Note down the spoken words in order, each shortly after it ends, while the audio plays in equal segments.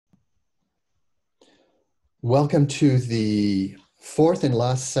Welcome to the fourth and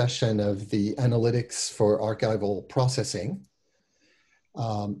last session of the Analytics for Archival Processing.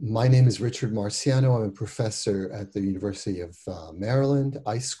 My name is Richard Marciano. I'm a professor at the University of Maryland,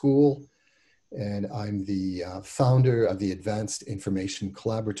 iSchool, and I'm the founder of the Advanced Information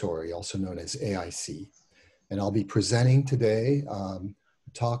Collaboratory, also known as AIC. And I'll be presenting today a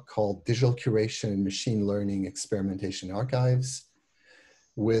talk called Digital Curation and Machine Learning Experimentation Archives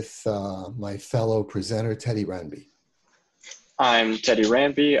with my fellow presenter, Teddy Randby. I'm Teddy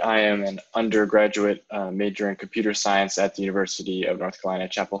Randby. I am an undergraduate major in computer science at the University of North Carolina,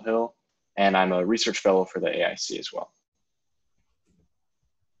 Chapel Hill, and I'm a research fellow for the AIC as well.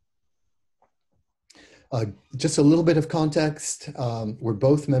 Just a little bit of context. We're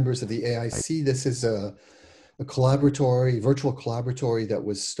both members of the AIC. This is a virtual collaboratory that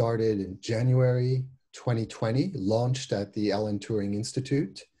was started in January 2020, launched at the Alan Turing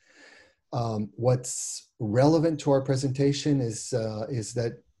Institute. What's relevant to our presentation is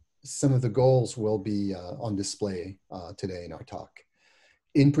that some of the goals will be on display today in our talk.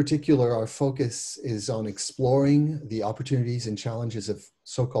 In particular, our focus is on exploring the opportunities and challenges of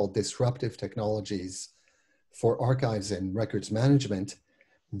so-called disruptive technologies for archives and records management.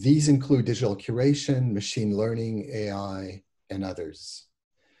 These include digital curation, machine learning, AI, and others.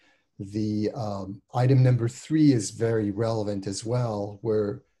 The item number 3 is very relevant as well.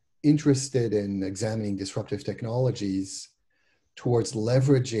 We're interested in examining disruptive technologies towards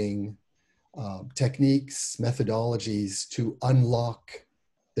leveraging techniques, methodologies to unlock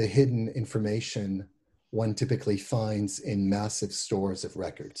the hidden information one typically finds in massive stores of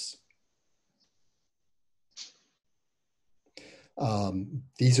records.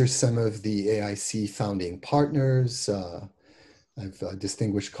 These are some of the AIC founding partners. I've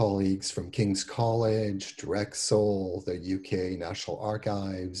distinguished colleagues from King's College, Drexel, the UK National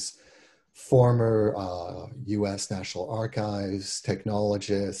Archives, former US National Archives,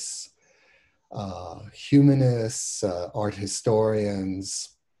 technologists, humanists, art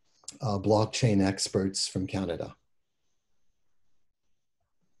historians, blockchain experts from Canada.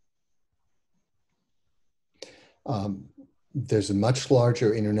 There's a much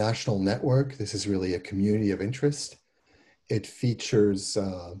larger international network. This is really a community of interest. It features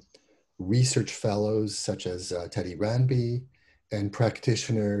research fellows such as Teddy Randby and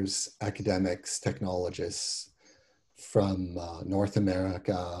practitioners, academics, technologists from North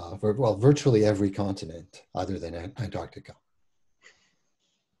America, well, virtually every continent other than Antarctica.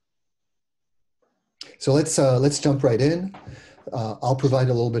 So let's jump right in. I'll provide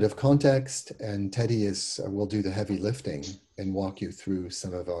a little bit of context, and Teddy will do the heavy lifting and walk you through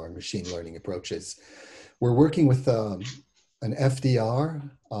some of our machine learning approaches. We're working with an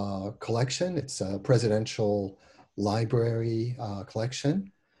FDR collection. It's a presidential library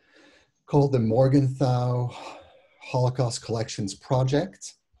collection called the Morgenthau Holocaust Collections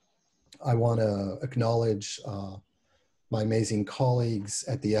Project. I want to acknowledge my amazing colleagues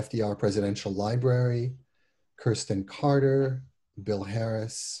at the FDR Presidential Library, Kirsten Carter, Bill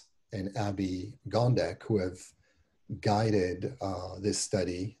Harris, and Abby Gondek, who have guided this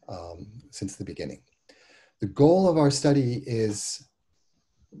study since the beginning. The goal of our study is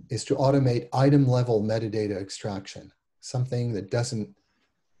to automate item-level metadata extraction, something that doesn't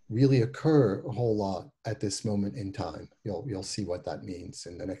really occur a whole lot at this moment in time. You'll see what that means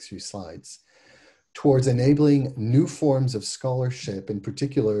in the next few slides. Towards enabling new forms of scholarship, in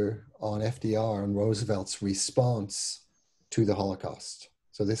particular on FDR and Roosevelt's response to the Holocaust.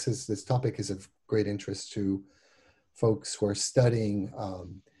 So this topic is of great interest to folks who are studying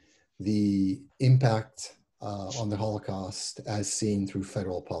the impact on the Holocaust as seen through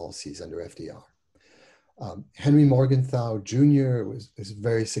federal policies under FDR. Henry Morgenthau Jr. is a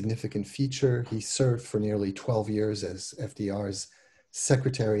very significant feature. He served for nearly 12 years as FDR's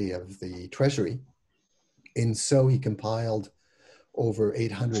Secretary of the Treasury. And so he compiled over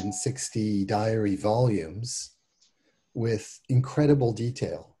 860 diary volumes with incredible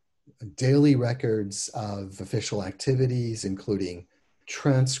detail, daily records of official activities, including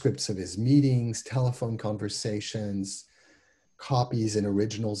transcripts of his meetings, telephone conversations, copies and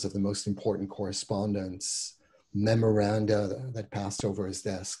originals of the most important correspondence, memoranda that passed over his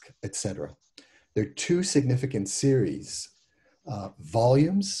desk, etc. There are 2 significant series,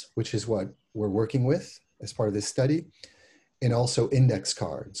 volumes, which is what we're working with as part of this study, and also index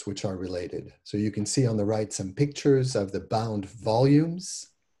cards, which are related. So you can see on the right some pictures of the bound volumes.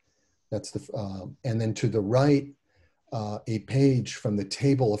 That's and then to the right, a page from the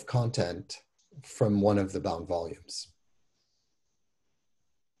table of content from one of the bound volumes.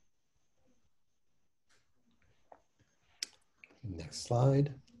 Next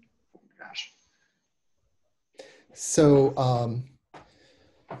slide. Gosh. So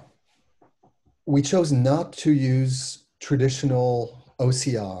we chose not to use traditional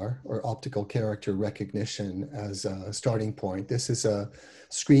OCR or optical character recognition as a starting point. This is a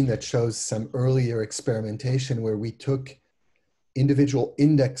screen that shows some earlier experimentation where we took individual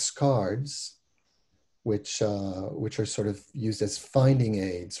index cards, which are sort of used as finding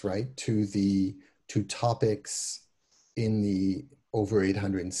aids, right, to topics in the over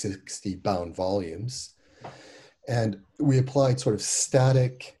 860 bound volumes. And we applied sort of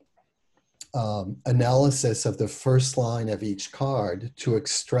static analysis of the first line of each card to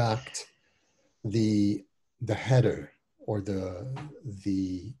extract the header or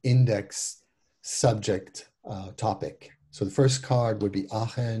the index subject topic. So the first card would be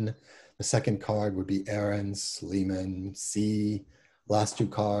Aachen, the second card would be Ahrens, Lehman, C. Last two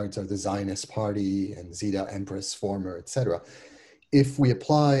cards are the Zionist Party and Zeta Empress Former, etc. If we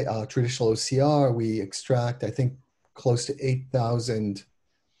apply traditional OCR, we extract, I think, close to 8,000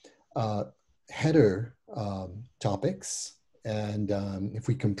 header topics. And if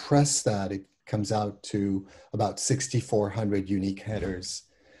we compress that, it comes out to about 6,400 unique headers.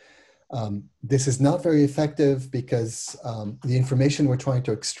 This is not very effective because the information we're trying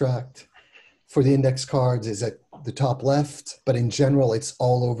to extract for the index cards is at the top left, but in general, it's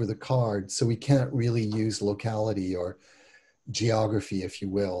all over the card. So we can't really use locality or geography, if you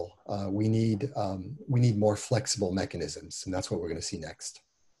will. We need more flexible mechanisms, and that's what we're going to see next.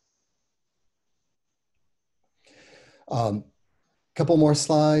 Couple more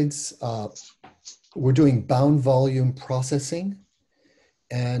slides. We're doing bound volume processing.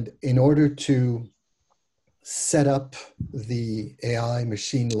 And in order to set up the AI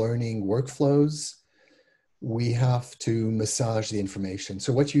machine learning workflows, we have to massage the information.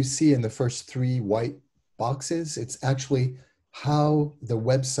 So what you see in the first three white boxes, it's actually how the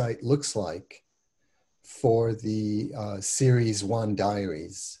website looks like for the Series 1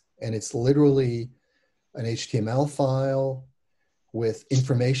 diaries. And it's literally an HTML file with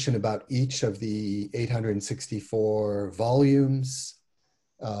information about each of the 864 volumes.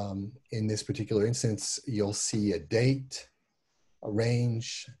 In this particular instance, you'll see a date, a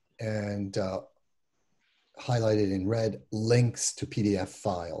range, and highlighted in red, links to PDF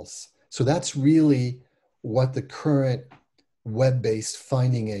files. So that's really what the current web-based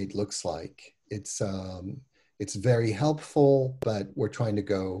finding aid looks like. It's very helpful, but we're trying to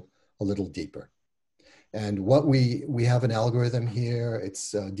go a little deeper. And what we have an algorithm here,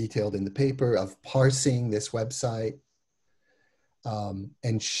 it's detailed in the paper, of parsing this website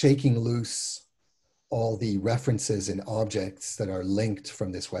and shaking loose all the references and objects that are linked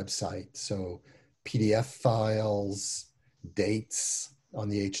from this website. So PDF files, dates on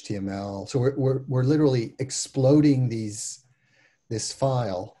the HTML. So we're literally exploding this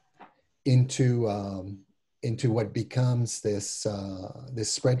file into what becomes this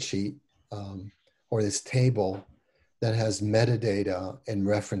spreadsheet or this table that has metadata and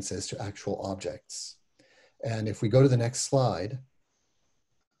references to actual objects. And if we go to the next slide,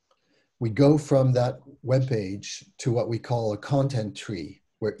 we go from that web page to what we call a content tree,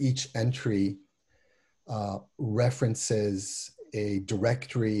 where each entry references a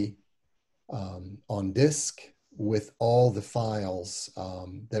directory on disk with all the files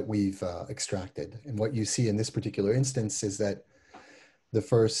that we've extracted. And what you see in this particular instance is that the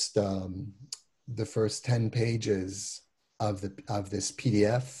first 10 pages of this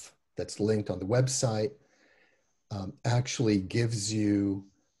PDF that's linked on the website actually gives you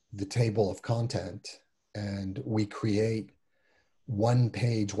the table of content, and we create one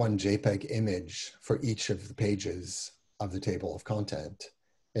page, one JPEG image for each of the pages of the table of content.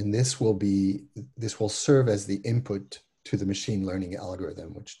 And this will serve as the input to the machine learning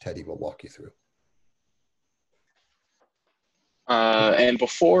algorithm, which Teddy will walk you through. And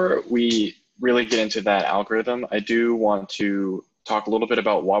before we really get into that algorithm, I do want to talk a little bit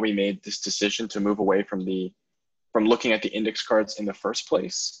about why we made this decision to move away from looking at the index cards in the first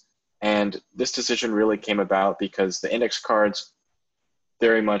place. And this decision really came about because the index cards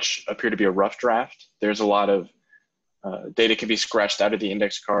very much appear to be a rough draft. There's a lot of data can be scratched out of the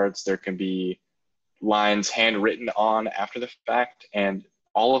index cards. There can be lines handwritten on after the fact, and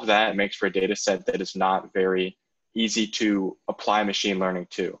all of that makes for a data set that is not very easy to apply machine learning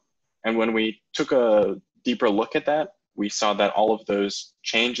to. And when we took a deeper look at that, we saw that all of those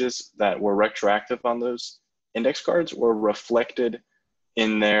changes that were retroactive on those index cards were reflected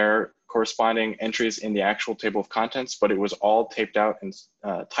in their corresponding entries in the actual table of contents, but it was all typed out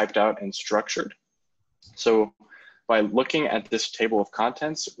and structured. So by looking at this table of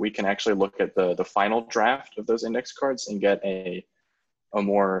contents, we can actually look at the final draft of those index cards and get a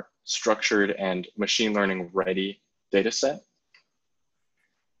more structured and machine learning ready data set.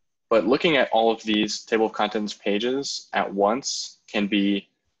 But looking at all of these table of contents pages at once can be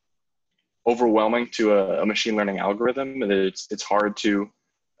overwhelming to a machine learning algorithm. It's hard to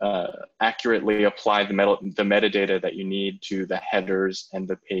accurately apply the metadata that you need to the headers and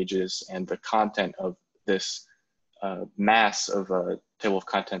the pages and the content of this mass of a table of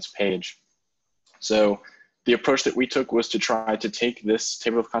contents page. So the approach that we took was to try to take this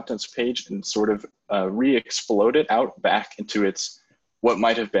table of contents page and sort of re-explode it out back into its what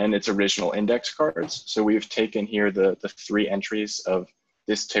might have been its original index cards. So we've taken here the 3 entries of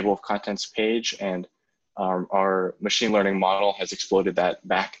this table of contents page, and our machine learning model has exploded that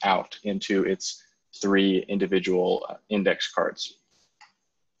back out into its 3 individual index cards.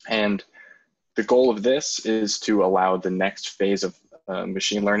 And the goal of this is to allow the next phase of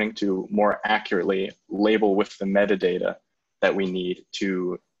machine learning to more accurately label with the metadata that we need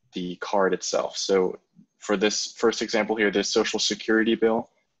to the card itself. So for this first example here, this social security bill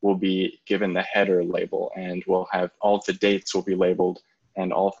will be given the header label, and we'll have all of the dates will be labeled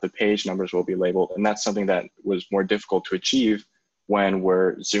and all of the page numbers will be labeled. And that's something that was more difficult to achieve when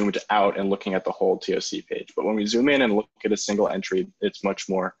we're zoomed out and looking at the whole TOC page. But when we zoom in and look at a single entry, it's much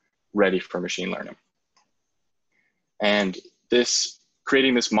more ready for machine learning. And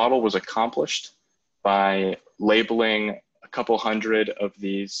creating this model was accomplished by labeling a couple hundred of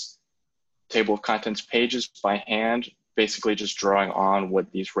these table of contents pages by hand, basically just drawing on what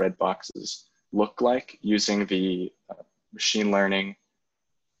these red boxes look like using the machine learning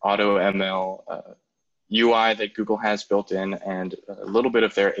AutoML UI that Google has built in, and a little bit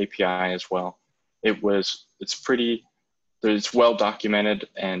of their API as well. It's well documented,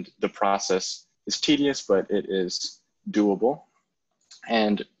 and the process is tedious, but it is doable.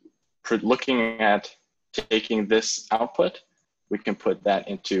 And for looking at taking this output, we can put that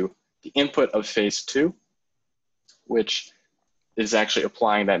into the input of phase 2, which is actually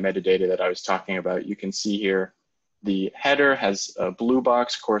applying that metadata that I was talking about. You can see here, the header has a blue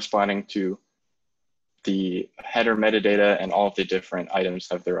box corresponding to the header metadata, and all of the different items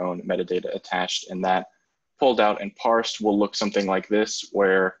have their own metadata attached, and that pulled out and parsed will look something like this,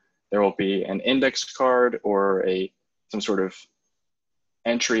 where there will be an index card or some sort of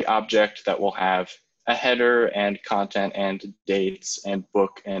entry object that will have a header and content and dates and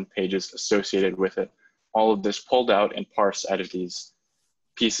book and pages associated with it. All of this pulled out and parsed out of these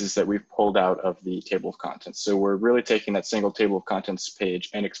pieces that we've pulled out of the table of contents. So we're really taking that single table of contents page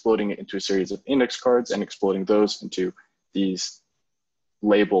and exploding it into a series of index cards and exploding those into these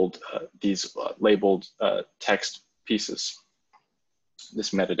labeled text pieces,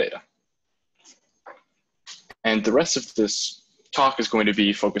 this metadata. And the rest of this talk is going to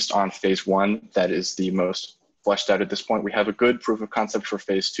be focused on phase 1. That is the most fleshed out at this point. We have a good proof of concept for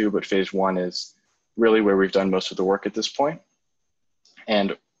phase 2, but phase 1 is really where we've done most of the work at this point.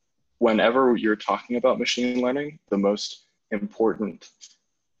 And whenever you're talking about machine learning, the most important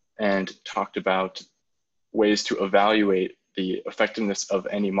and talked about ways to evaluate the effectiveness of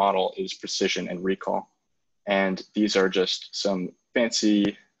any model is precision and recall. And these are just some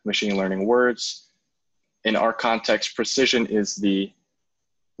fancy machine learning words. In our context, precision is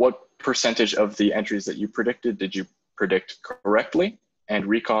what percentage of the entries that you predicted did you predict correctly? And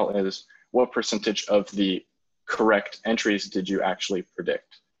recall is what percentage of the correct entries did you actually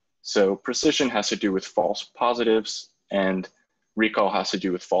predict? So precision has to do with false positives, and recall has to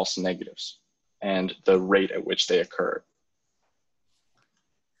do with false negatives and the rate at which they occur.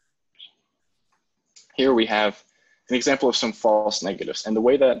 Here we have an example of some false negatives, and the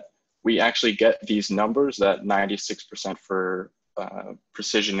way that we actually get these numbers, that 96% for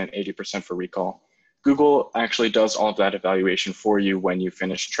precision and 80% for recall, Google actually does all of that evaluation for you when you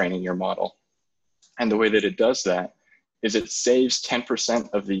finish training your model. And the way that it does that is it saves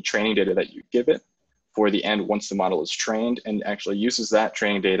 10% of the training data that you give it for the end once the model is trained, and actually uses that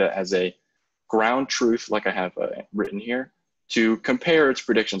training data as a ground truth, like I have written here, to compare its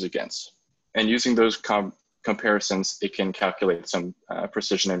predictions against. And using those comparisons, it can calculate some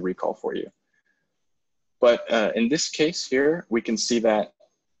precision and recall for you. But in this case here, we can see that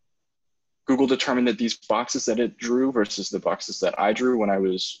Google determined that these boxes that it drew versus the boxes that I drew when I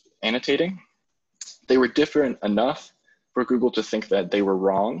was annotating, they were different enough for Google to think that they were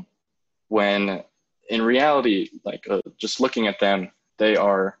wrong, when in reality, just looking at them, they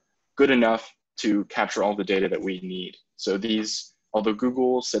are good enough to capture all the data that we need. So these, although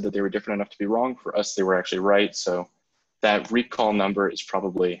Google said that they were different enough to be wrong, for us they were actually right. So that recall number is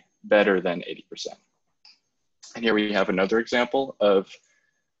probably better than 80%. And here we have another example of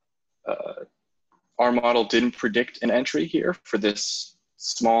our model didn't predict an entry here for this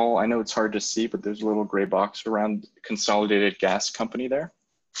small, I know it's hard to see, but there's a little gray box around Consolidated Gas Company there.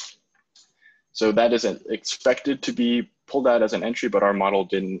 So that isn't expected to be pulled out as an entry, but our model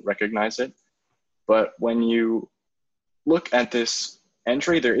didn't recognize it. But when you look at this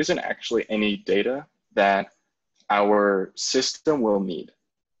entry, there isn't actually any data that our system will need.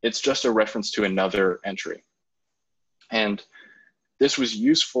 It's just a reference to another entry. And this was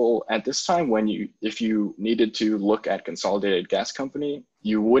useful at this time when if you needed to look at Consolidated Gas Company,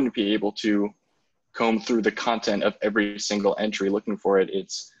 you wouldn't be able to comb through the content of every single entry looking for it.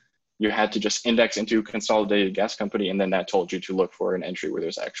 You had to just index into Consolidated Gas Company, and then that told you to look for an entry where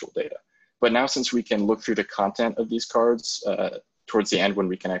there's actual data. But now, since we can look through the content of these cards towards the end, when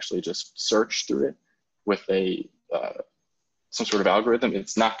we can actually just search through it with some sort of algorithm,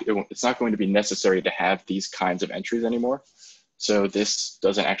 it's not going to be necessary to have these kinds of entries anymore. So this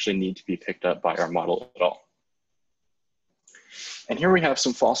doesn't actually need to be picked up by our model at all. And here we have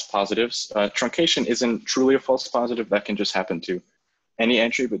some false positives. Truncation isn't truly a false positive. That can just happen to any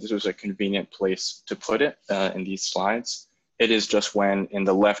entry, but this was a convenient place to put it in these slides. It is just when in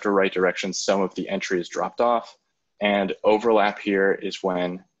the left or right direction, some of the entry is dropped off, and overlap here is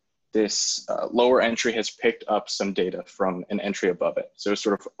when this lower entry has picked up some data from an entry above it. So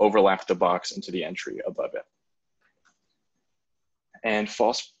sort of overlap the box into the entry above it. And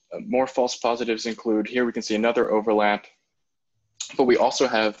more false positives include, here we can see another overlap, but we also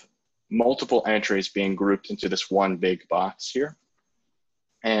have multiple entries being grouped into this one big box here.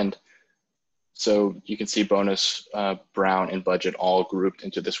 And so you can see bonus, brown, and budget all grouped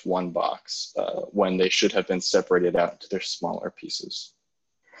into this one box when they should have been separated out into their smaller pieces.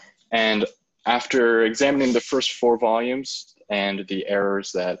 And after examining the first 4 volumes and the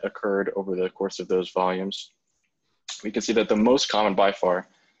errors that occurred over the course of those volumes, we can see that the most common by far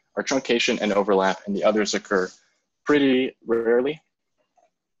are truncation and overlap, and the others occur pretty rarely.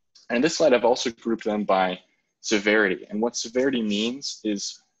 And in this slide, I've also grouped them by severity. And what severity means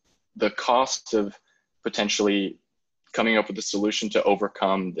is the cost of potentially coming up with a solution to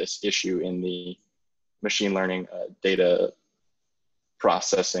overcome this issue in the machine learning data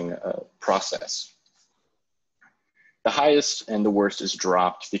processing process. The highest and the worst is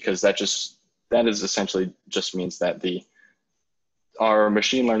dropped because that is essentially just means that our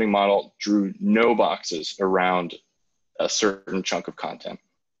machine learning model drew no boxes around a certain chunk of content.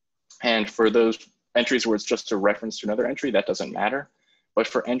 And for those entries where it's just a reference to another entry, that doesn't matter. But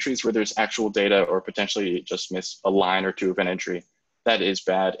for entries where there's actual data or potentially just miss a line or two of an entry, that is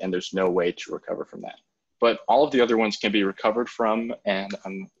bad, and there's no way to recover from that. But all of the other ones can be recovered from, and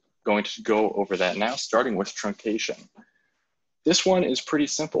I'm going to go over that now, starting with truncation. This one is pretty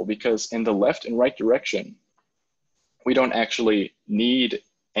simple because in the left and right direction, we don't actually need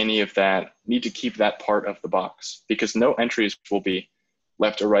any of that, need to keep that part of the box because no entries will be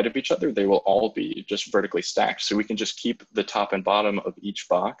left or right of each other. They will all be just vertically stacked. So we can just keep the top and bottom of each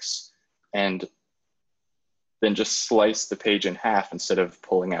box and then just slice the page in half instead of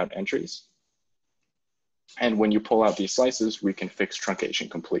pulling out entries. And when you pull out these slices, we can fix truncation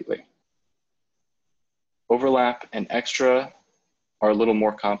completely. Overlap and extra are a little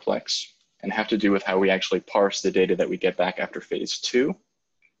more complex and have to do with how we actually parse the data that we get back after phase 2.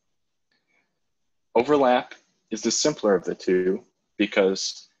 Overlap is the simpler of the two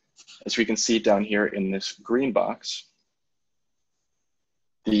because, as we can see down here in this green box,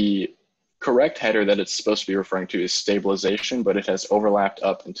 the correct header that it's supposed to be referring to is stabilization, but it has overlapped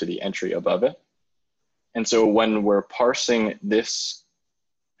up into the entry above it. And so when we're parsing this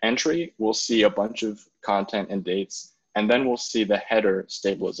entry, we'll see a bunch of content and dates, and then we'll see the header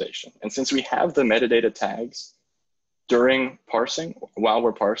stabilization. And since we have the metadata tags during parsing, while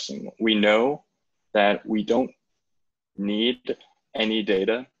we're parsing, we know that we don't need any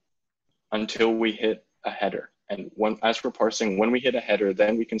data until we hit a header. And as we're parsing, when we hit a header,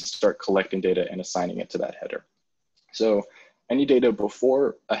 then we can start collecting data and assigning it to that header. So any data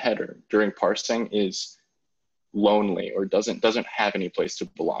before a header during parsing is lonely or doesn't have any place to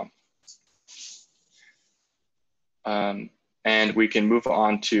belong. And we can move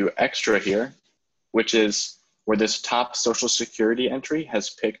on to extra here, which is where this top social security entry has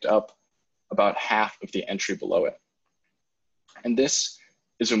picked up about half of the entry below it. And this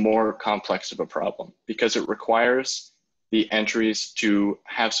is a more complex of a problem because it requires the entries to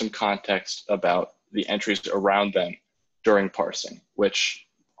have some context about the entries around them during parsing, which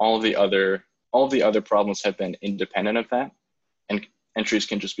all of the other problems have been independent of that, and entries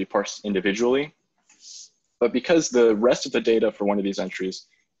can just be parsed individually. But because the rest of the data for one of these entries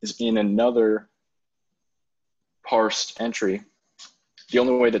is in another parsed entry, the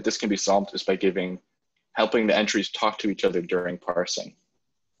only way that this can be solved is by helping the entries talk to each other during parsing.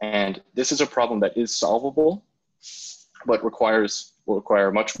 And this is a problem that is solvable, but will require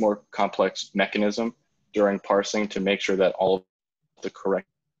a much more complex mechanism during parsing to make sure that all of the correct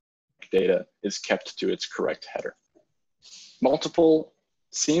data is kept to its correct header. Multiple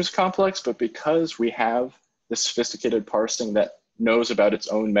seems complex, but because we have this sophisticated parsing that knows about its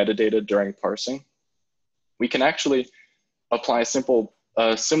own metadata during parsing, we can actually apply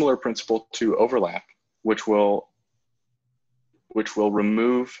a similar principle to overlap, which will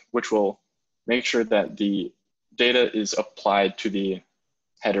make sure that the data is applied to the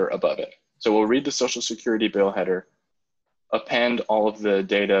header above it. So we'll read the Social Security bill header, append all of the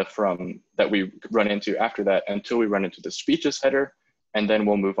data that we run into after that until we run into the speeches header, and then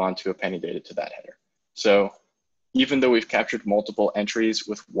we'll move on to appending data to that header. So even though we've captured multiple entries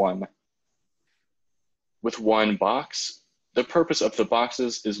with one box, the purpose of the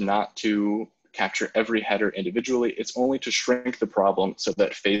boxes is not to capture every header individually. It's only to shrink the problem so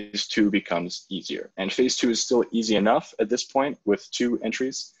that phase 2 becomes easier. And phase 2 is still easy enough at this point with 2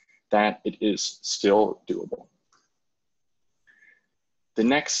 entries that it is still doable. The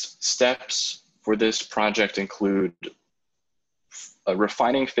next steps for this project include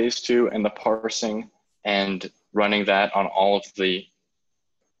refining phase 2 and the parsing and running that on all of the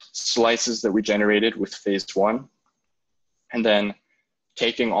slices that we generated with phase 1, and then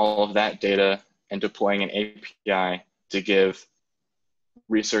taking all of that data and deploying an API to give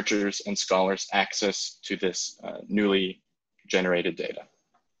researchers and scholars access to this newly generated data.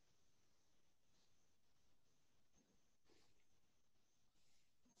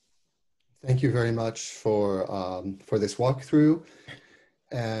 Thank you very much for this walkthrough,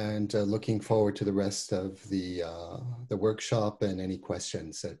 and looking forward to the rest of the workshop and any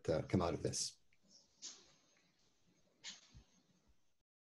questions that come out of this.